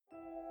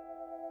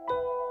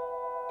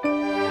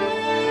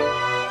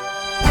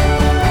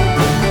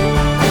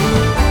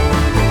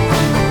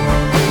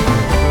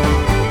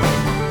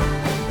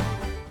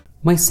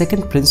My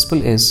second principle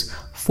is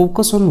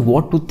focus on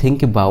what to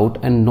think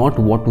about and not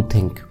what to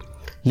think.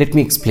 Let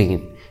me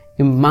explain.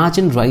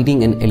 Imagine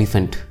riding an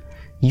elephant.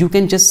 You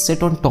can just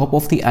sit on top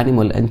of the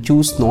animal and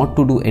choose not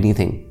to do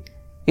anything.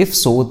 If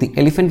so, the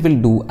elephant will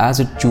do as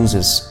it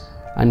chooses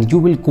and you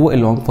will go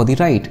along for the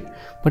ride.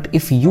 But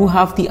if you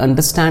have the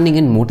understanding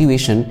and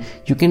motivation,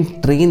 you can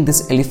train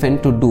this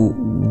elephant to do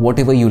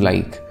whatever you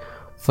like.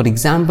 For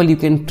example, you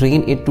can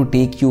train it to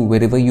take you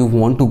wherever you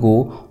want to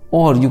go,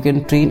 or you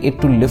can train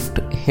it to lift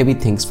heavy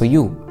things for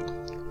you.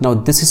 Now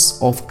this is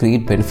of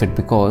great benefit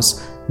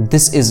because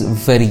this is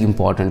very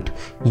important.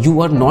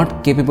 You are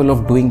not capable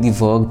of doing the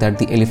work that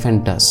the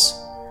elephant does.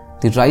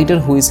 The rider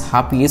who is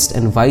happiest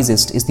and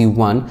wisest is the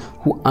one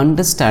who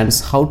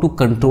understands how to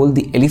control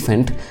the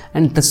elephant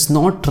and does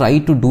not try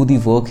to do the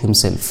work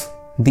himself.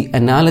 The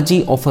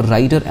analogy of a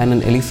rider and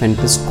an elephant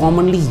is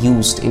commonly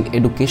used in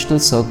educational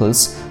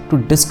circles to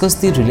discuss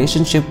the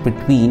relationship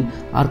between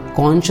our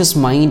conscious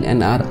mind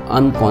and our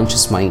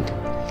unconscious mind.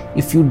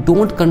 If you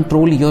don't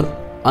control your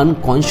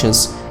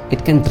unconscious,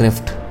 it can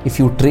drift. If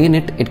you train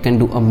it, it can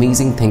do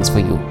amazing things for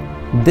you.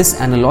 This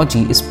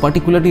analogy is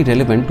particularly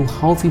relevant to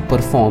how we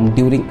perform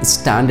during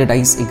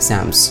standardized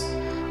exams.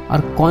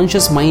 Our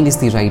conscious mind is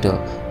the rider.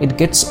 It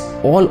gets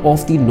all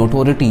of the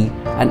notoriety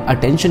and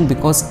attention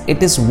because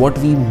it is what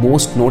we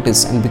most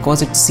notice and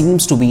because it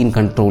seems to be in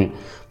control.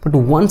 But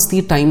once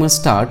the timer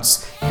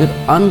starts, your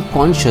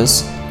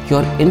unconscious,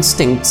 your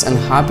instincts and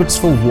habits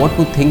for what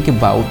to think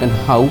about and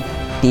how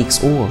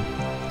takes over.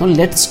 Now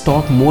let's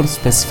talk more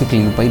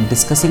specifically by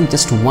discussing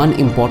just one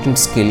important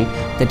skill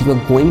that you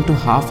are going to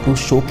have to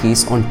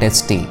showcase on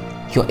test day.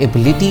 Your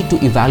ability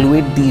to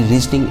evaluate the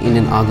reasoning in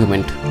an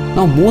argument.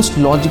 Now most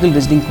logical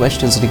reasoning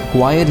questions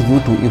require you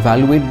to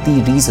evaluate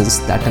the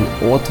reasons that an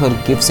author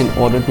gives in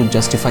order to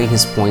justify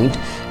his point,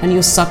 and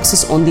your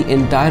success on the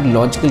entire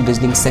logical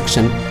reasoning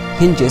section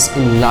hinges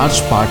in large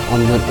part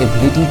on your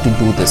ability to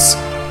do this.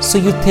 So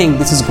you think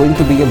this is going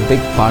to be a big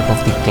part of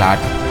the Clat.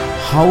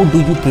 How do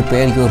you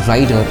prepare your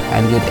rider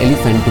and your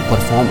elephant to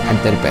perform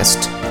at their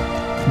best?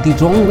 The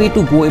wrong way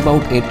to go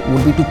about it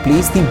would be to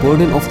place the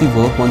burden of the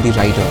work on the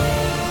rider.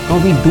 Now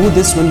we do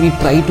this when we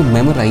try to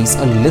memorize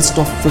a list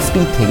of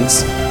 50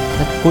 things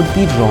that could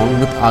be wrong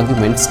with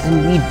arguments,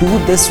 and we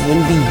do this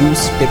when we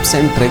use tips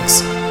and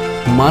tricks,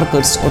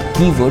 markers or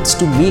keywords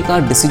to make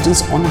our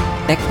decisions on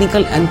a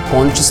technical and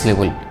conscious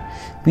level.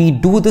 We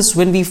do this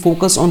when we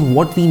focus on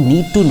what we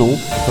need to know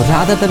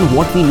rather than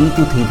what we need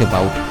to think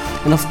about.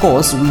 And of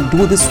course, we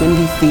do this when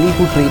we fail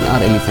to train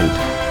our elephant.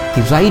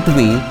 The right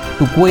way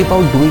to go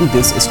about doing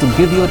this is to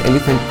give your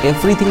elephant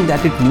everything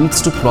that it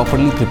needs to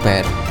properly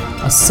prepare.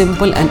 A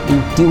simple and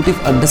intuitive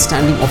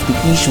understanding of the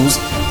issues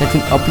that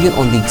will appear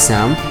on the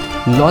exam,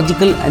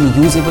 logical and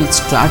usable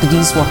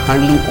strategies for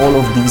handling all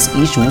of these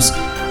issues,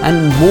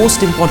 and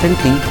most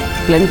importantly,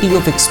 plenty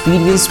of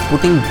experience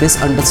putting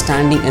this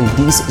understanding and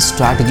these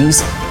strategies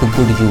to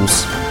good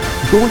use.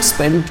 Don't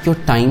spend your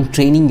time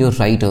training your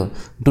rider.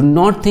 Do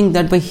not think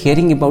that by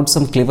hearing about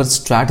some clever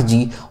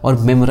strategy or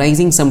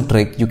memorizing some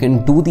trick, you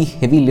can do the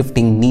heavy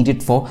lifting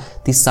needed for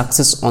the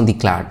success on the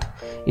Clat.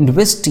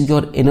 Invest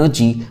your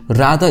energy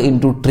rather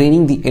into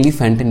training the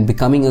elephant and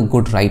becoming a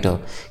good rider.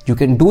 You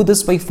can do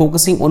this by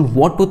focusing on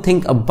what to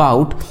think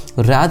about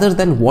rather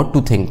than what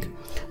to think.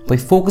 By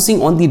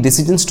focusing on the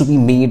decisions to be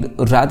made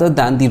rather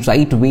than the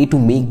right way to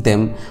make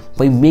them,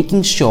 by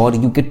making sure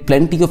you get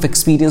plenty of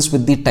experience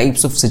with the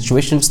types of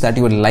situations that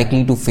you are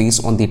likely to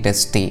face on the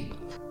test day.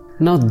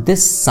 Now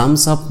this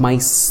sums up my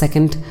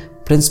second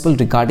principle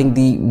regarding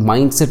the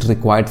mindset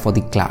required for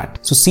the Clat.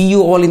 So see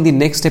you all in the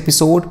next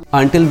episode.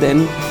 Until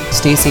then,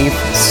 stay safe,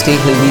 stay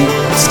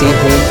healthy, stay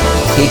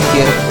home, take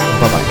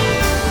care, bye bye.